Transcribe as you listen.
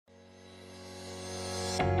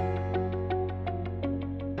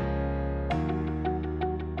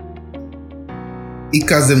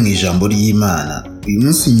Ikaze mu ijambo ry'Imana. Uyu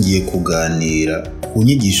munsi ngiye kuganira ku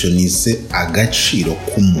nyigisho nise agaciro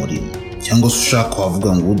k'umurimo, cyangwa se ushaka wavuga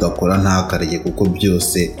ngo udakora ntakarye, kuko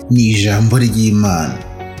byose ni ijambo ry'Imana.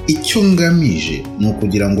 Icyo ngamije ni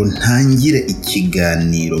ukugira ngo ntangire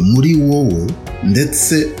ikiganiro muri wowe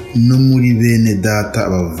ndetse no muri bene data,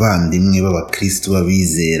 abavandimwe b'abakristo,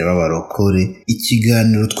 b'abizera, b'abarokore,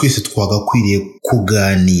 ikiganiro twese twagakwiriye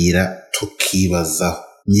kuganira tukibazaho.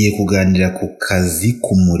 Ngiye kuganira ku kazi,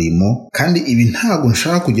 ku murimo, kandi ibi ntabwo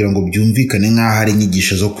nshaka kugira ngo byumvikane nk'aho ari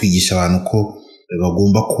inyigisho zo kwigisha abantu ko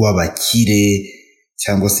bagomba kuba bakire,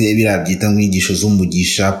 cyangwa se biriya byita nk'inyigisho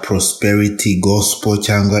z'umugisha, prosperity gospel,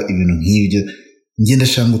 cyangwa ibintu nk'ibyo. Njye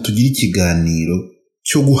ndashaka ngo tugire ikiganiro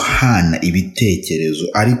cyo guhana ibitekerezo,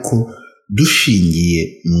 ariko dushingiye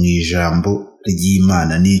mu ijambo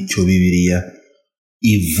ry'Imana n'icyo Bibiliya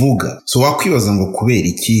ivuga. So wakwibaza ngo kubera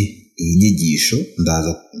iki iyi nyigisho?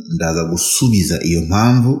 Ndaza gusubiza iyo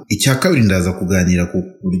mpamvu. Icya kabiri, ndaza kuganira ku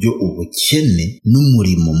buryo ubukene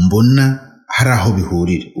n'umurimo mbona hari aho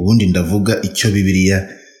bihurira. Ubundi ndavuga icyo Bibiliya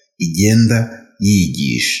igenda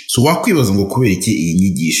yigisha. So wakwibaza ngo kubera iki iyi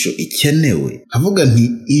nyigisho ikenewe? Havuga nti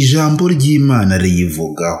ijambo ry'Imana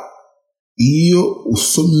riyivugaho. Iyo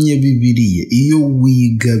usomye Bibiliya, iyo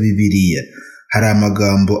wiga Bibiliya, hari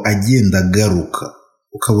amagambo agenda agaruka,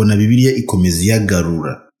 ukabona Bibiliya ikomeza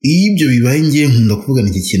iyagarura. Iyo ibyo bibaye, ngiye nkunda kuvuga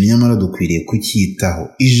iki kintu nyamara dukwiriye kucyitaho.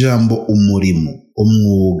 Ijambo umurimo,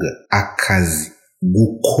 umwuga, akazi,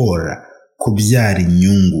 gukora, kubyara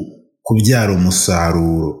inyungu, kubyara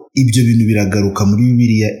umusaruro, ibyo bintu biragaruka muri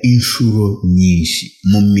Bibiliya inshuro nyinshi.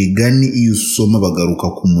 Mu migani iyo usoma bagaruka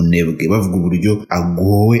ku munebwe, bavuga uburyo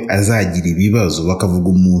agowe azagira ibibazo, bakavuga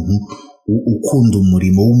umuntu ukunda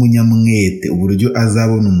umurimo w'umunyamwete uburyo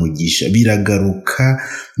azabona umugisha. Biragaruka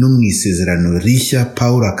no mu isezerano rishya,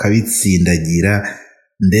 Pawulo akabitsindagira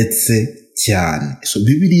ndetse cyane. So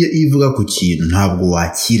Bibiliya ivuga ku kintu ntabwo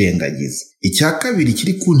wakirengagiza. Icya kabiri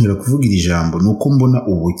kiri kuntera kuvuga iri jambo ni uko mbona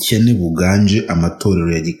ubukene buganje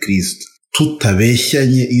amatorero ya gikristo.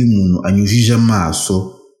 Tutabeshyanye, iyo umuntu anyujije amaso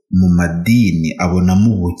mu madini abonamo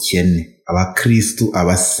ubukene. Abakristo,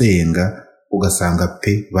 abasenga, ugasanga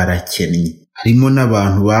pe barakennye. Harimo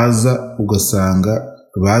n'abantu baza ugasanga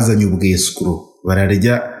bazanye ubwesukuru,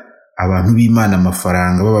 bararya abantu b'Imana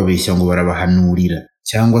amafaranga bababeshya ngo barabahanurira,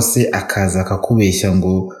 cyangwa se akaza akakubeshya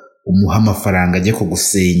ngo umuha amafaranga ajye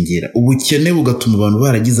kugusengera. Ubukene bugatuma abantu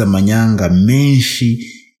baragize amanyanga menshi,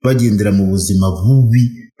 bagendera mu buzima bubi,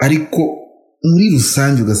 ariko muri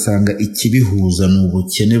rusange ugasanga ikibihuza ni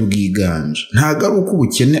ubukene bwiganje. Ntabwo ari uko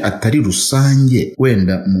ubukene atari rusange,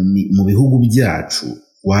 wenda mu bihugu byacu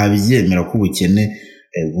wabyemera ko ubukene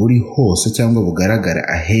buri hose cyangwa bugaragara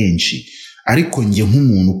ahenshi, ariko njye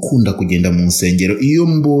nk'umuntu ukunda kugenda mu nsengero, iyo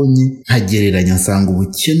mbonye nkagereranya nsanga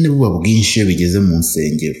ubukene buba bwinshi iyo bigeze mu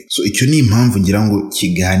nsengero. So icyo ni impamvu ngira ngo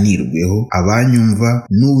kiganirweho. Abanyumva,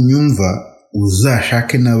 nunyumva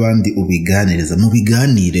uzashake n'abandi ubiganiriza,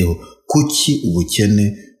 mubiganireho. Kuki ubukene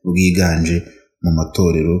bwiganje mu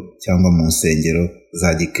matorero cyangwa mu nsengero za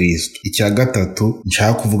gikristo? Icya gatatu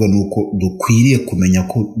nshaka kuvuga ni uko dukwiriye kumenya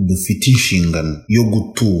ko dufite inshingano yo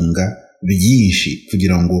gutunga byinshi,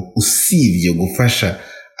 kugira ngo usibye gufasha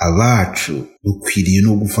abacu, dukwiriye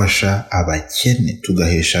no gufasha abakene,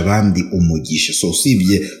 tugahesha abandi umugisha. So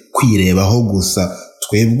usibye kwirebaho gusa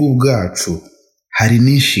twebwe ubwacu, hari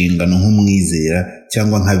n'inshingano nk'umwizera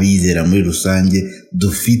cyangwa nk'abizera muri rusange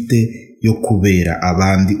dufite yo kubera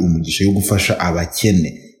abandi umugisha, yo gufasha abakene,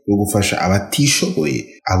 yo gufasha abatishoboye.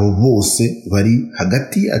 Abo bose bari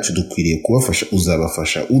hagati yacu dukwiriye kubafasha.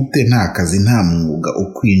 Uzabafasha ute nta kazi, nta mwuga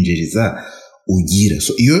ukwinjiriza ugira?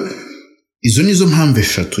 So izo nizo mpamvu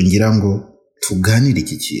eshatu ngira ngo tuganire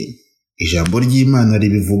iki kintu. Ijambo ry'Imana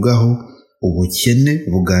ribivugaho, ubukene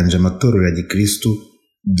buganje amatorero ya gikristo,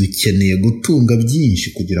 dukeneye gutunga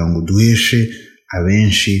byinshi kugira ngo duheshe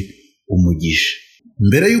abenshi umugisha.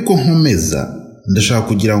 Mbere y'uko nkomeza, ndashaka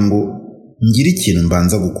kugira ngo ngire ikintu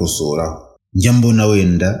mbanza gukosoraho. Njya mbona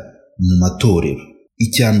wenda mu matorero,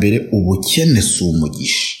 icya mbere, ubukene si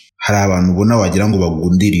umugisha. Hari abantu ubona wagira ngo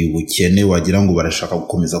bagundiriye ubukene, wagira ngo barashaka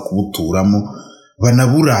gukomeza kubuturamo,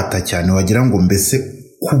 banaburata cyane, wagira ngo mbese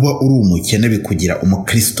kuba uri umukene bikugira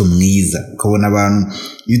umukristo mwiza. Ukabona abantu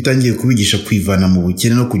iyo utangiye kubigisha kwivana mu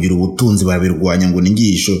bukene no kugira ubutunzi, barabirwanya ngo ni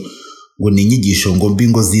inyigisho ngo mbi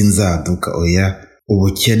ngo zinzaduka. Oya,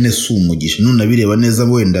 ubukene si umugisha. Nunabireba neza,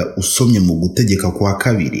 wenda usomye mu Gutegeka kwa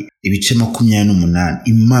 2 ibice 28,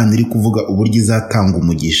 Imana iri kuvuga uburyo izatanga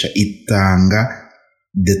umugisha, itanga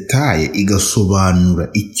detaye, igasobanura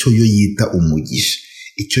icyo yo yita umugisha.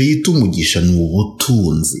 icyo yita umugisha ni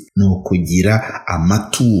ubutunzi, ni ukugira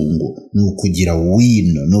amatungo, ni ukugira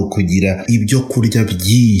wino, ni ukugira ibyo kurya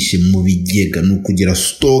byinshi mu bigega, ni ukugira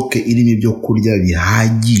stoke irimo ibyo kurya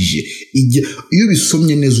bihagije. Iyo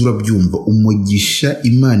bisomye neza urabyumva, umugisha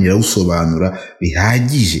Imana irawusobanura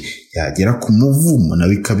bihagije, yagera ku muvumo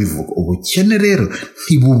nawe ikabivuga. Ubukene rero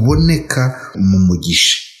ntibuboneka mu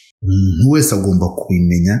mugisha, umuntu wese agomba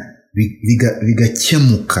kubimenya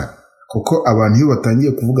bigakemuka, kuko abantu iyo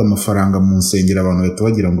batangiye kuvuga amafaranga mu nsengero abantu bahita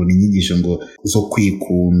bagira ngo ni inyigisho ngo zo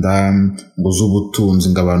kwikunda, ngo z'ubutunzi,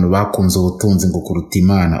 ngo abantu bakunze ubutunzi ngo kuruta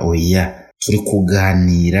Imana. Oya, turi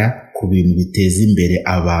kuganira ku bintu biteza imbere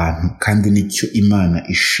abantu, kandi nicyo Imana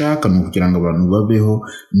ishaka, ni ukugira ngo abantu babeho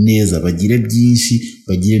neza, bagire byinshi,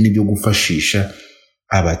 bagire n'ibyo gufashisha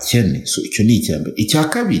abakene. So icyo ni icya mbere. Icya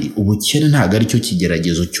kabiri, ubukene ntabwo ari cyo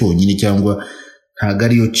kigeragezo cyonyine, cyangwa ntabwo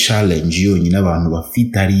ariyo challenge yonyine abantu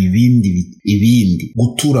bafite. Hari ibindi.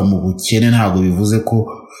 Gutura mu bukene ntabwo bivuze ko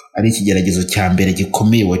ari ikigeragezo cya mbere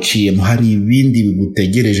gikomeye waciyemo. Hari ibindi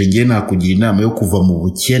bigutegereje. Ngiye nakugira inama yo kuva mu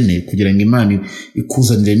bukene kugira ngo Imana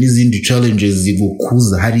ikuzanire n'izindi challenges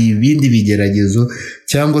zigukuza. Hari ibindi bigeragezo,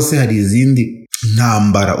 cyangwa se hari izindi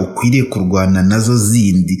ntambara ukwiriye kurwana nazo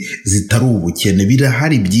zindi zitari ubukene.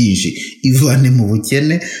 Birahari byinshi. Ivane mu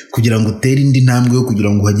bukene kugira ngo utere indi ntambwe yo kugira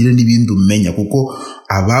ngo hagire n'ibindi umenya, kuko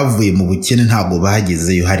abavuye mu bukene ntabwo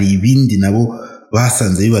bagezeyo. Hari ibindi nabo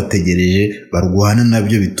basanze bibategereje barwana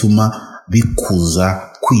nabyo, bituma bikuza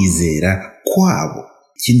kwizera kwabo.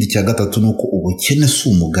 Ikindi cya gatatu ni uko ubukene si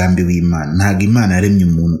umugambi w'Imana. Ntabwo Imana yaremye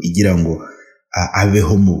umuntu igira ngo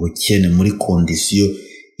abeho mu bukene muri kondisiyo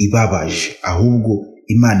ibabaje, ahubwo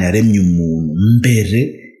Imana yaremye umuntu mbere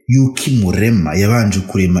yuko imurema, yabanje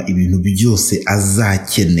kurema ibintu byose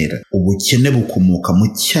azakenera. Ubukene bukomoka mu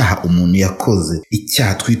cyaha umuntu yakoze,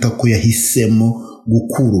 icyaha twita ko yahisemo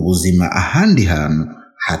gukura ubuzima ahandi hantu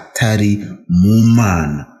hatari mu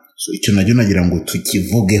Mana. So icyo nacyo nagira ngo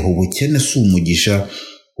tukivugeho. Ubukene si umugisha,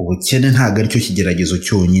 ubukene ntabwo ari cyo kigeragezo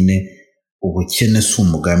cyonyine, ubukene si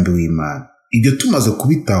umugambi w'Imana. Ibyo tumaze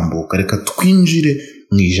kubitambuka, reka twinjire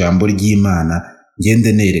mu ijambo ry'Imana,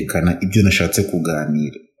 ngende nerekana ibyo nashatse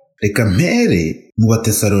kuganira. Reka mpere mu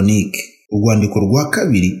Batesalonike, urwandiko rwa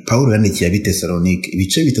kabiri Pawulo yandikiye Abitesalonike,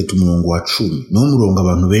 ibice 3:10, no murongo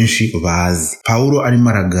abantu benshi bazi. Pawulo arimo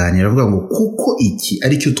araganira avuga ngo kuko iki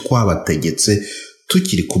ari cyo twabategetse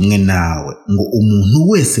tukiri kumwe nawe, ngo umuntu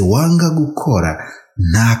wese wanga gukora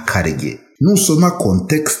ntakarye. Nusoma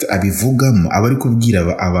context abivugamo, aba ari kubwira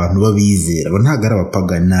abantu babizera. Abo ntabwo ari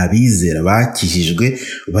abapagani, ni abizera bakijijwe,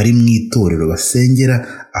 bari mu itorero, basengera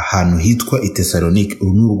ahantu hitwa Tesalonike.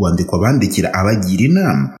 Uru ni urwandiko abandikira abagira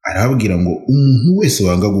inama. Arababwira ngo umuntu wese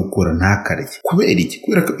wanga gukora ntakarye. Kubera iki?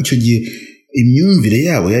 Kubera ko icyo gihe imyumvire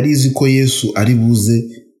yabo yari izi ko Yesu ari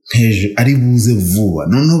buze vuba,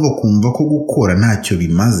 noneho bakumva ko gukora ntacyo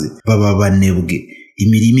bimaze, baba banebwe.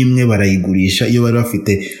 Imirimo imwe barayigurisha, iyo bari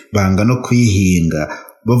bafite banga no kuyihinga,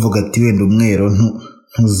 bavuga ati wenda umwero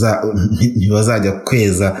ntibazajya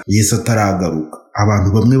kweza Yesu ataragaruka.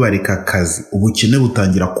 Abantu bamwe bareka akazi, ubukene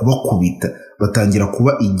butangira kubakubita, batangira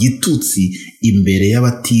kuba igitutsi imbere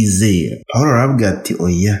y'abatizera. Pawulo arababwira ati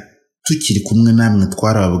oya, tukiri kumwe namwe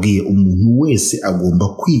twarababwiye umuntu wese agomba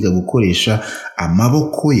kwiga gukoresha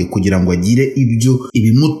amaboko ye kugira ngo agire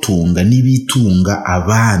ibimutunga n'ibitunga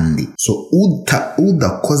abandi. So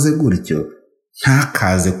udakoze gutyo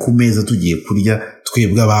ntakaze ku meza tugiye kurya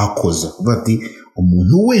twebwe abakoze. Bati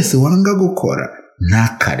umuntu wese wanga gukora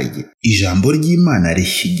ntakarye. Ijambo ry'Imana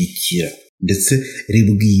rishyigikira ndetse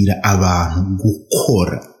ribwira abantu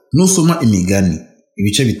gukora. Nusoma Imigani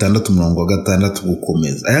ibice 6:6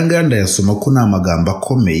 gukomeza, aya ngaya ndayasoma ko ni amagambo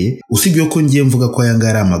akomeye, usibye ko ngiye mvuga ko aya ngaya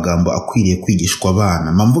ari amagambo akwiriye kwigishwa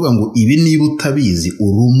abana. Mvuga ngo ibi niba utabizi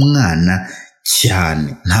uri umwana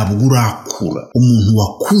cyane, ntabwo urakura. Umuntu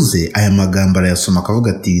wakuze aya magambo arayasoma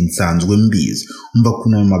akavuga ati nsanzwe mbizi. Umva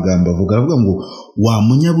kuna aya magambo avuga, aravuga ngo wa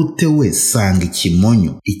munyabute we sanga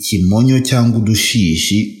ikimonyo cyangwa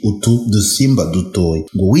udushishi, utu dusimba dutoya,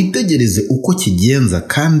 ngo witegereze uko kigenza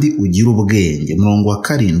kandi ugire ubwenge. Murongo wa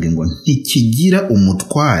 7 ngo ntikigira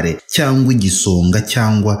umutware cyangwa igisonga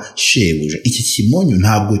cyangwa shebuja. Iki kimonyo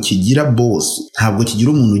ntabwo kigira boss, ntabwo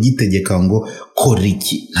kigira umuntu ugitegeka ngo kora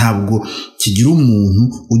iki, ntabwo kigira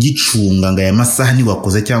umuntu ugicunga ngo aya masaha ni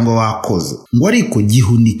wakoze cyangwa wakoze, ngo ariko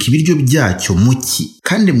gihunika ibiryo byacyo muki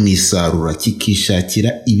kandi mu isarura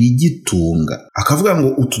kikishakira ibigitunga. Akavuga ngo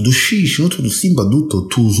utu dushishi n'utu dusimba duto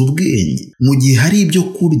tuzi ubwenge. Mu gihe hari ibyo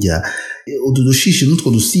kurya, utu dushishi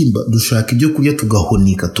n'utwo dusimba dushaka ibyo kurya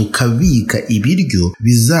tugahunika, tukabika ibiryo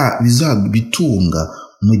bizabitunga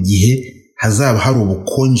mu gihe hazaba hari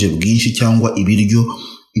ubukonje bwinshi cyangwa ibiryo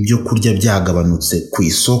ibyo kurya byagabanutse ku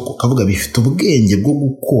isoko, akavuga bifite ubwenge bwo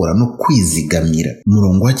gukora no kwizigamira.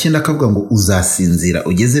 Umurongo wa 9 akavuga ngo uzasinzira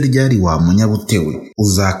ugeze ryari wa munyabutewe,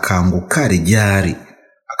 uzakanguka ryari?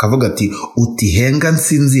 Akavuga ati utihenga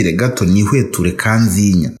nsinzire gato nihweture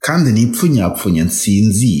kanzinya kandi nipfunyapfunya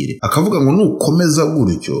nsinzire. Akavuga ngo nukomeza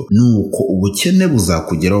gutyo nuko ubukene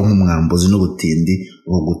buzakugeraho nk'umwambuzi n'ubutindi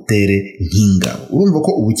bugutere nk'ingabo. Urumva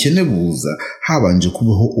ko ubukene buza habanje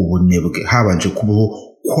kubaho ubunebwe, habanje kubaho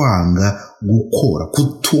kwanga gukora,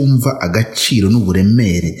 kutumva agaciro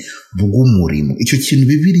n'uburemere bw'umurimo. Icyo kintu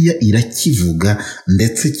Bibiliya irakivuga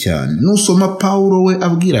ndetse cyane. Nusoma Pawulo we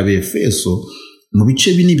abwira Abefeso mu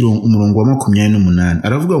bice 4 umurongo wa 28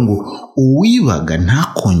 aravuga ngo uwibaga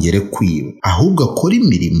ntakongere kwiba, ahubwo akora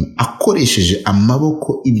imirimo akoresheje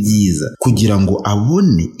amaboko ibyiza kugira ngo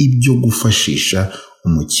abone ibyo gufashisha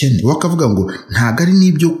umukene. Wakavuga ngo ntago ari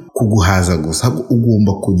n'ibyo kuguhaza gusa, ahubwo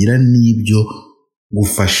ugomba kugira n'ibyo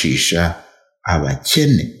gufashisha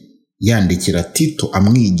abakene. Yandikira Tito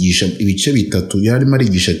amwigisha ibice 3, yarimo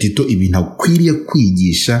arigisha Tito ibintu akwiriye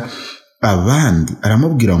kwigisha abandi.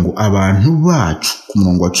 Aramubwira ngo abantu bacu ku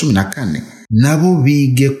murongo wa 14 nabo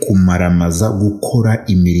bige kumaramaza gukora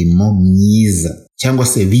imirimo myiza, cyangwa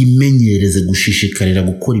se bimenyereze gushishikarira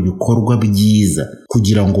gukora ibikorwa byiza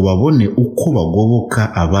kugira ngo babone uko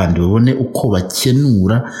bagoboka abandi, babone uko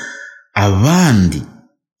bakenura abandi,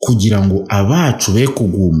 kugira ngo abacu be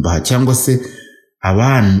kugumba cyangwa se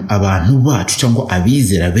abantu bacu cyangwa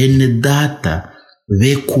abizera bene data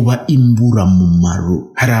be kuba imbura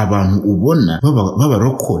mumaro. Hari abantu ubona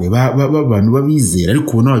b'abarokore b'abantu babizera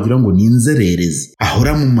ariko ubona wagira ngo ni inzererezi,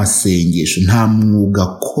 ahora mu masengesho, nta mwuga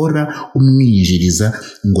akora umwinjiriza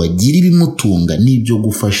ngo agire ibimutunga n'ibyo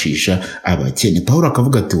gufashisha abakene. Pawulo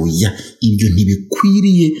akavuga ati oya, ibyo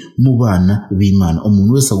ntibikwiriye mu bana b'Imana.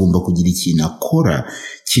 Umuntu wese agomba kugira ikintu akora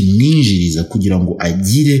kimwinjiriza kugira ngo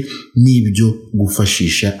agire n'ibyo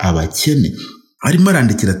gufashisha abakene. Arimo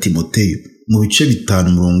arandikira Timoteyo mu bice 5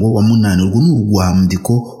 umurongo wa 8. Urwo ni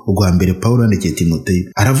urwandiko rwa mbere Pawulo yandikiye Timoteyo.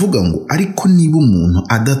 Aravuga ngo ariko niba umuntu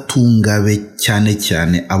adatungabe cyane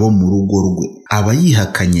cyane abo mu rugo rwe, aba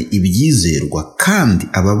yihakanye ibyizerwa kandi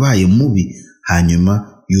ababaye mubi hanyuma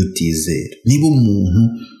yutizera. Niba umuntu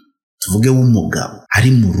tuvuge w'umugabo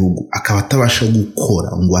ari mu rugo akaba atabasha gukora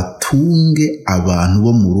ngo atunge abantu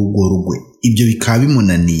bo mu rugo rwe, ibyo bikaba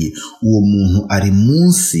bimunaniye, uwo muntu ari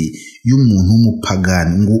munsi y'umuntu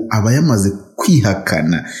w'umupagani, ngo aba yamaze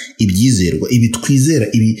kwihakana ibyizerwa, ibi twizera,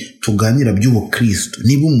 ibi tuganira by'ubukristo.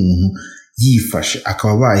 Niba umuntu yifashe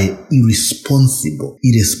akaba abaye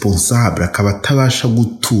irresponsible, akaba atabasha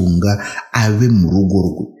gutunga abe mu rugo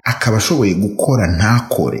rwe, akaba ashoboye gukora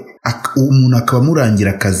ntakore, umuntu akaba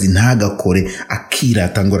amurangira akazi ntagakore,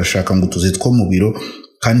 akirata ngo arashaka ngo utuzi two mu biro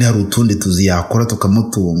kandi hari utundi tuzi yakora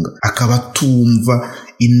tukamutunga, akaba atumva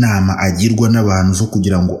inama agirwa n'abantu zo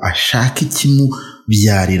kugira ngo ashake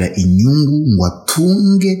ikimubyarira inyungu ngo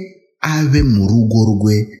atunge abe mu rugo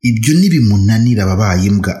rwe. Ibyo nibimunanira ababaye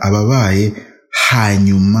imbwa, ababaye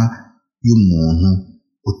hanyuma y'umuntu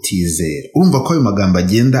utizera. Urumva ko ayo magambo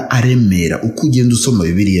agenda aremera uko ugenda usoma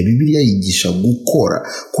Bibiliya yigisha gukora.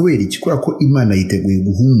 Kubera iki? Kubera ko Imana yiteguye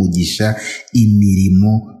guha umugisha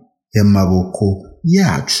imirimo y'amaboko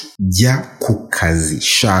yacu. Jya ku kazi,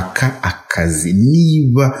 shaka akazi.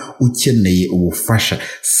 Niba ukeneye ubufasha,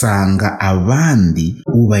 sanga abandi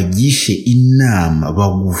ubagishe inama,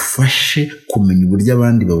 bagufashe kumenya uburyo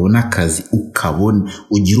abandi babona akazi, ukabone.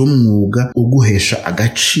 Ugira umwuga uguhesha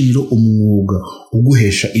agaciro, umwuga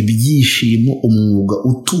uguhesha ibyishimo, umwuga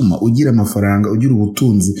utuma ugira amafaranga, ugira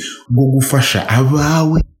ubutunzi bwo gufasha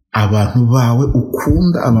abawe, abantu bawe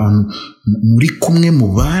ukunda, abantu muri kumwe mu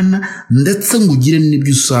bana, ndetse ngo ugire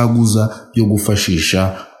n'ibyo usaguza byo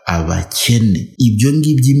gufashisha abakene. Ibyo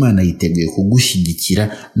ngibyo Imana yiteguye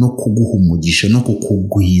kugushyigikira no kuguha umugisha no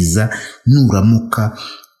kukugwiza nuramuka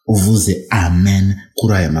uvuze amen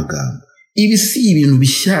kuri aya magambo. Ibi si ibintu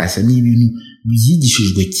bishyashya, ni ibintu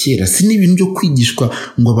byigishijwe kera, si n'ibintu byo kwigishwa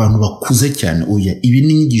ngo abantu bakuze cyane. Oya, ibi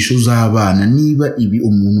ni inyigisho z'abana. Niba ibi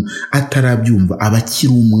umuntu atarabyumva,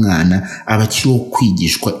 abakiri umwana, abakiriho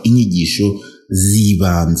kwigishwa inyigisho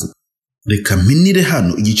z'ibanze. Reka mpinire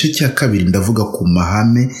hano igice cya 2, ndavuga ku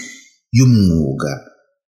mahame y'umwuga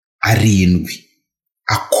 7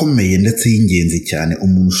 akomeye ndetse y'ingenzi cyane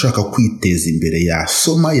umuntu ushaka kwiteza imbere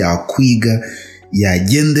yasoma, yakwiga,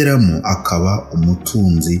 yagenderamo akaba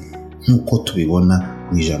umutunzi nk'uko tubibona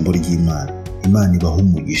mu ijambo ry'Imana. Imana ibaha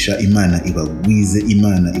umugisha, Imana ibagwize,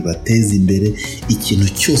 Imana ibateze imbere. Ikintu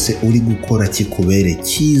cyose uri gukora kikubere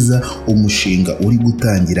cyiza, umushinga uri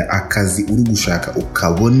gutangira, akazi uri gushaka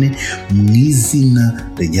ukabone, mu izina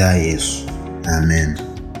rya Yesu. Amen.